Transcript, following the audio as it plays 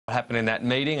What happened in that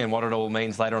meeting and what it all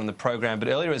means later on in the program. But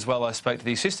earlier as well, I spoke to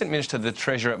the Assistant Minister of the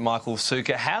Treasurer, Michael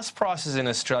Sukkar. House prices in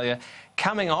Australia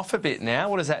coming off a bit now.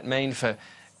 What does that mean for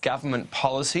government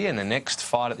policy and the next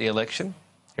fight at the election?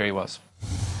 Here he was.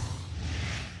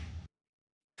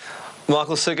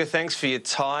 Michael Sukkar, thanks for your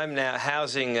time. Now,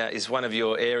 housing is one of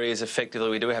your areas. Effectively,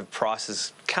 we do have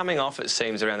prices coming off, it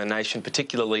seems, around the nation,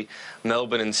 particularly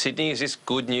Melbourne and Sydney. Is this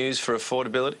good news for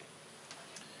affordability?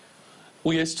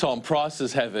 Well, yes, Tom.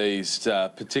 Prices have eased,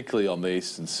 particularly on the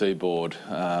eastern seaboard.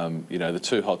 You know, the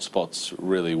two hotspots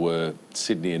really were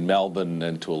Sydney and Melbourne,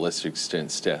 and to a lesser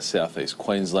extent, southeast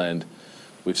Queensland.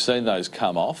 We've seen those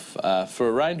come off for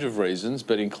a range of reasons,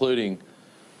 but including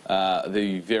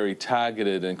the very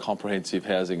targeted and comprehensive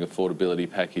housing affordability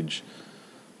package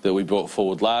that we brought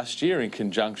forward last year in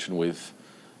conjunction with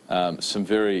some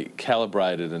very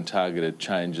calibrated and targeted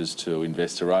changes to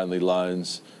investor-only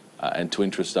loans and to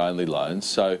interest-only loans.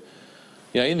 So,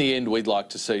 you know, in the end, we'd like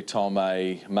to see, Tom,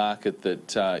 a market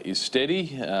that is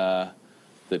steady, that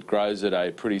grows at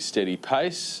a pretty steady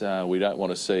pace. We don't want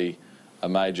to see a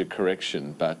major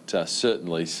correction, but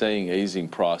certainly seeing easing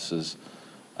prices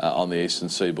on the eastern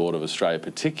seaboard of Australia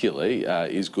particularly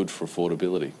is good for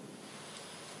affordability.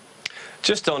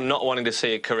 Just on not wanting to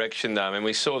see a correction though, I mean,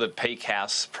 we saw the peak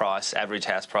house price, average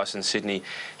house price in Sydney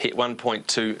hit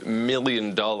 $1.2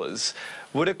 million.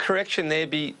 Would a correction there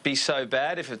be so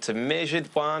bad if it's a measured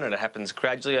one and it happens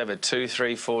gradually over 2,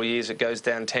 3, 4 years, it goes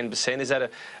down 10%? Is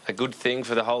that a good thing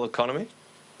for the whole economy?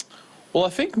 Well, I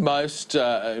think most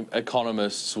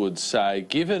economists would say,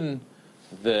 given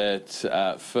that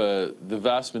for the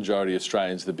vast majority of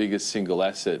Australians, the biggest single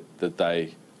asset that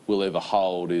they will ever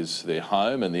hold is their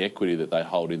home and the equity that they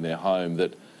hold in their home,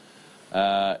 that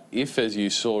if, as you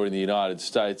saw in the United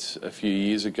States a few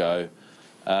years ago,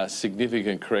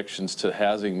 significant corrections to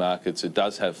housing markets, it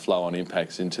does have flow-on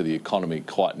impacts into the economy,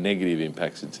 quite negative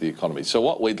impacts into the economy. So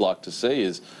what we'd like to see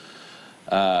is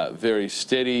very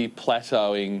steady,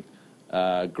 plateauing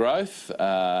growth,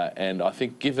 and I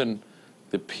think given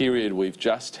the period we've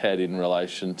just had in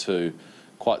relation to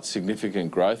quite significant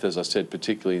growth, as I said,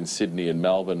 particularly in Sydney and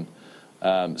Melbourne,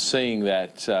 seeing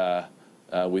that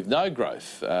with no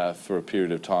growth for a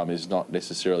period of time is not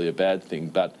necessarily a bad thing.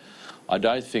 But I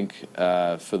don't think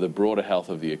for the broader health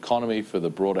of the economy, for the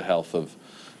broader health of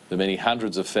the many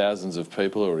hundreds of thousands of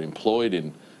people who are employed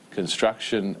in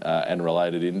construction and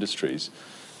related industries,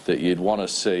 that you'd want to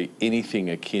see anything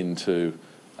akin to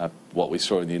what we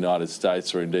saw in the United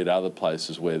States or indeed other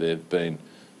places where there have been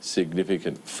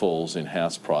significant falls in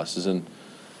house prices. And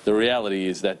the reality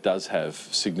is that does have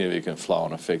significant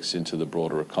flow-on effects into the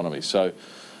broader economy. So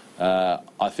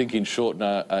I think in short,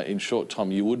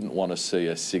 Tom, you wouldn't want to see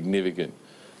a significant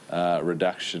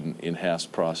reduction in house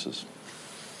prices.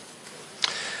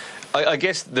 I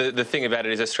guess the thing about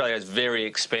it is Australia has very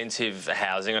expensive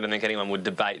housing. I don't think anyone would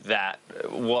debate that.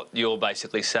 What you're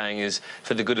basically saying is,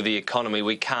 for the good of the economy,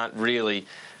 we can't really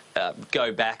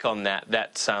go back on that.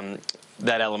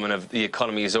 That element of the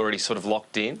economy is already sort of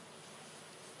locked in.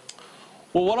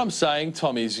 Well, what I'm saying,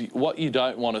 Tom, is what you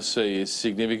don't want to see is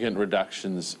significant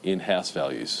reductions in house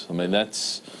values. I mean,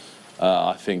 that's,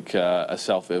 I think, a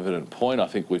self-evident point. I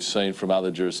think we've seen from other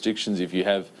jurisdictions, if you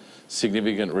have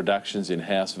significant reductions in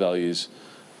house values,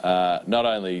 not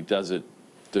only does it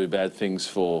do bad things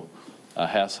for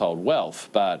household wealth,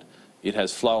 but it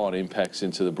has flow-on impacts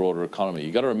into the broader economy.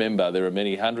 You've got to remember there are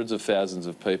many hundreds of thousands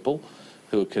of people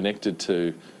who are connected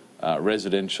to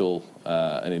residential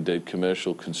and indeed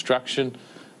commercial construction,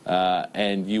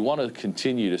 and you want to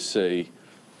continue to see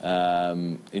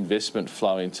investment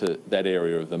flow into that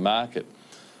area of the market.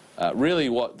 Really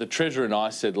what the Treasurer and I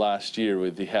said last year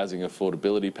with the housing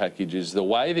affordability package is the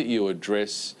way that you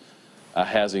address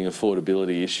housing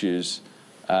affordability issues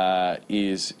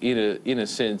is in a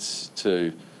sense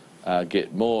to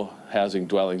get more housing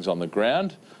dwellings on the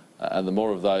ground, and the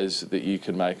more of those that you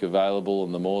can make available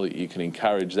and the more that you can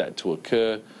encourage that to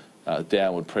occur,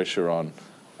 downward pressure on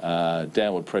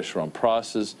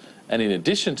prices. And in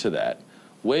addition to that,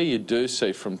 where you do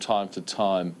see from time to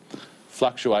time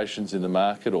fluctuations in the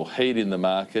market or heat in the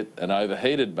market, an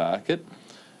overheated market,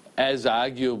 as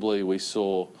arguably we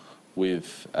saw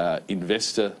with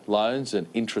investor loans and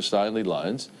interest-only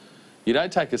loans, you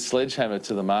don't take a sledgehammer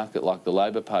to the market like the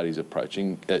Labor Party's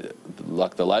approaching,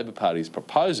 like the Labor Party's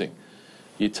proposing.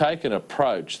 You take an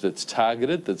approach that's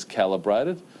targeted, that's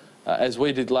calibrated, as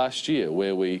we did last year,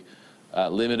 where we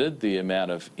limited the amount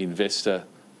of investor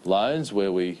loans,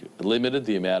 where we limited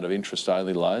the amount of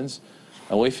interest-only loans,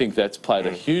 and we think that's played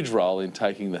a huge role in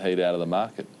taking the heat out of the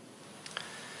market.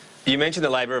 You mentioned the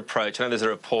Labor approach. I know there's a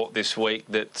report this week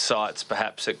that cites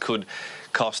perhaps it could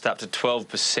cost up to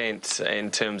 12%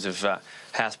 in terms of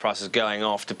house prices going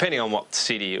off, depending on what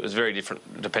city. It was very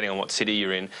different depending on what city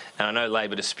you're in, and I know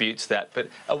Labor disputes that. But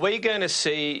are we going to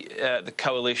see the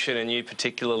coalition, and you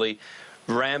particularly,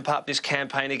 ramp up this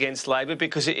campaign against Labor?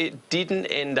 Because it didn't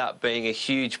end up being a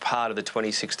huge part of the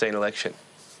 2016 election.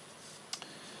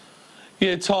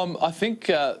 Yeah, Tom, I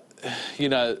think, you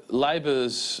know,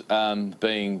 Labor's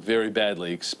being very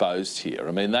badly exposed here.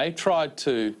 I mean, they tried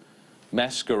to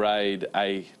masquerade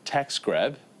a tax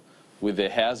grab with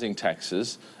their housing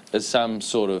taxes as some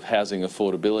sort of housing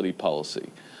affordability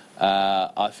policy.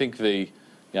 I think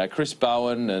Chris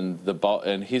Bowen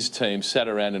and his team sat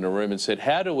around in a room and said,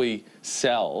 how do we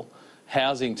sell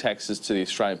housing taxes to the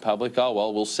Australian public? Oh,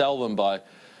 well, we'll sell them by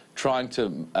trying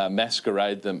to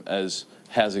masquerade them as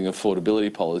housing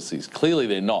affordability policies. Clearly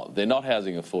they're not. They're not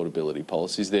housing affordability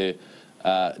policies. They're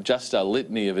just a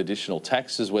litany of additional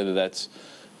taxes, whether that's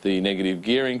the negative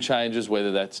gearing changes,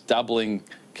 whether that's doubling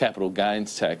capital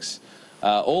gains tax.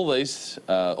 All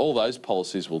those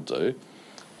policies will do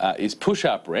is push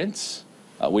up rents.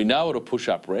 We know it'll push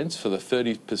up rents for the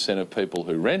 30% of people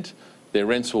who rent. Their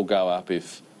rents will go up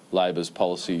if Labor's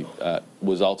policy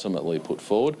was ultimately put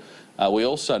forward. We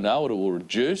also know it will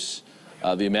reduce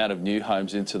the amount of new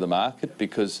homes into the market,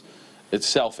 because it's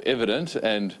self-evident,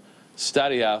 and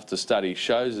study after study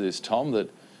shows this, Tom, that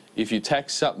if you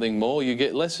tax something more, you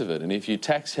get less of it. And if you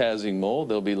tax housing more,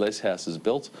 there'll be less houses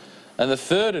built. And the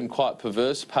third and quite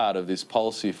perverse part of this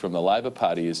policy from the Labor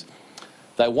Party is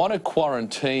they want to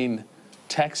quarantine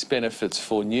tax benefits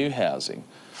for new housing,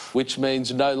 which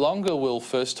means no longer will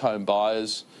first-home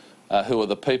buyers, who are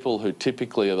the people who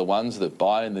typically are the ones that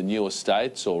buy in the new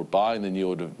estates or buy in the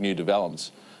new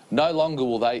developments, no longer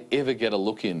will they ever get a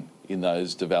look in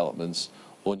those developments.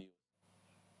 Or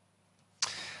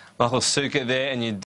Michael Sukkar there, and you